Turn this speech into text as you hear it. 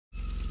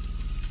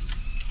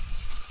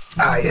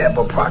I have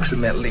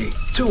approximately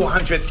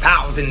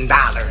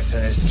 $200,000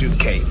 in a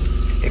suitcase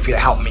if you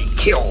help me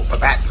kill the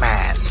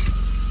Batman.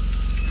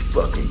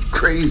 Fucking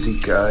crazy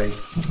guy.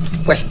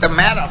 What's the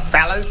matter,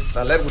 fellas?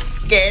 A little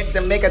scared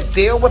to make a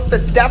deal with the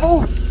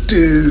devil?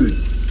 Dude.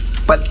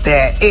 But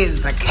there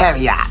is a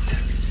caveat.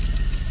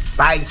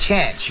 By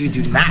chance you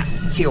do not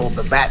kill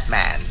the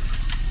Batman,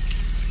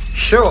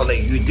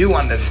 surely you do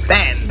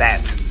understand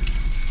that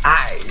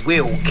I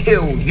will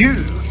kill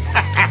you.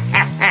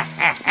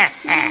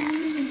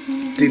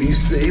 Did he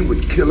say he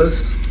would kill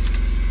us?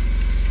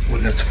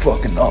 Well, that's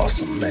fucking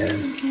awesome,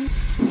 man.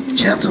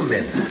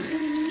 Gentlemen,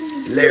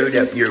 load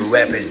up your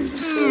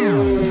weapons.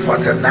 For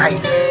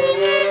tonight,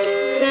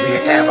 we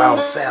have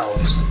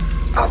ourselves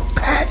a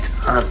bat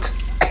hunt.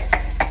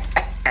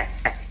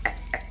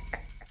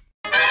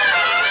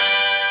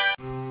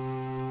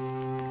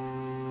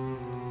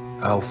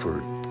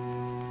 Alfred,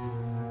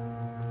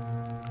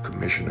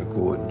 Commissioner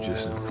Gordon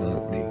just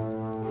informed me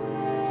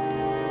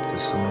that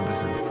some of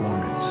his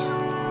informants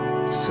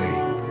say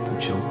the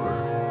Joker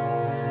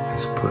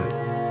has put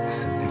a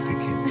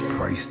significant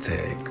price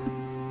tag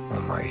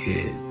on my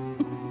head.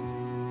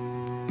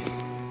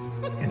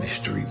 And the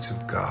streets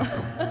of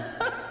Gotham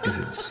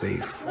isn't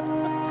safe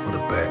for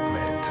the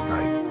Batman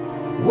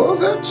tonight. Well,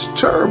 that's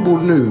terrible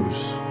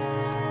news.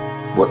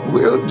 What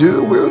we'll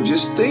do, we'll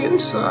just stay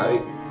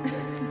inside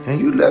and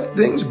you let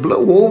things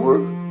blow over.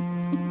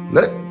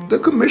 Let the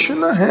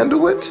commissioner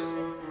handle it.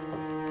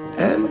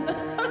 And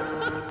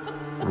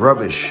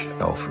rubbish,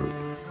 Alfred.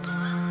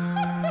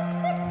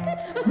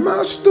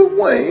 Master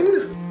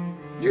Wayne,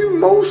 you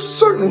most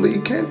certainly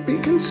can't be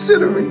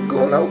considering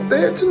going out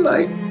there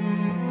tonight.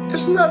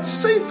 It's not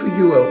safe for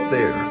you out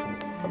there.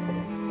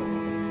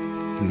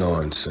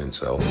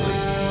 Nonsense, Alfred.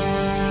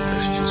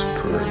 That's just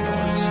pure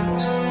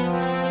nonsense.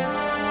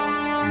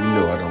 You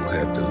know I don't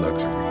have the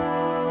luxury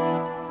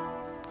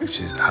of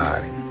just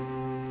hiding.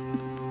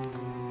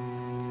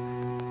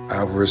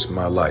 I've risked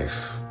my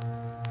life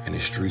in the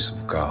streets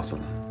of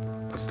Gotham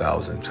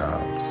 1,000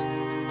 times.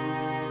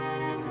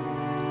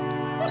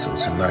 So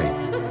tonight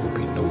will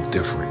be no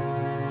different.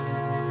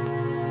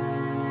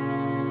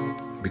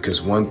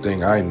 Because one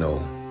thing I know,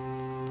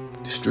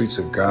 the streets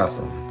of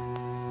Gotham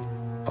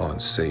are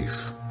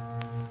unsafe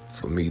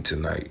for me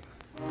tonight.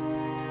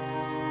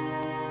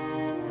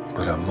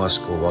 But I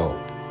must go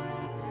out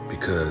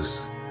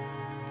because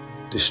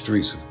the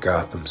streets of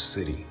Gotham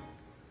City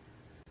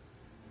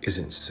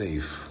isn't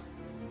safe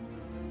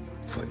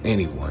for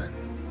anyone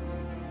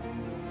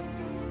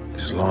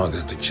as long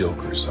as the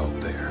Joker's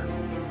out there.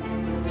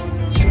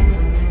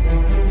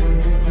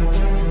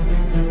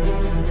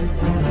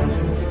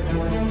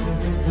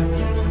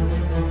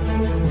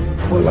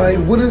 Well, I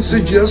wouldn't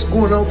suggest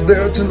going out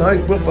there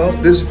tonight without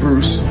this,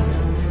 Bruce.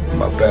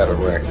 My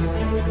batarang.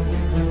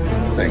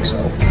 Thanks,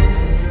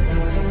 Alfred.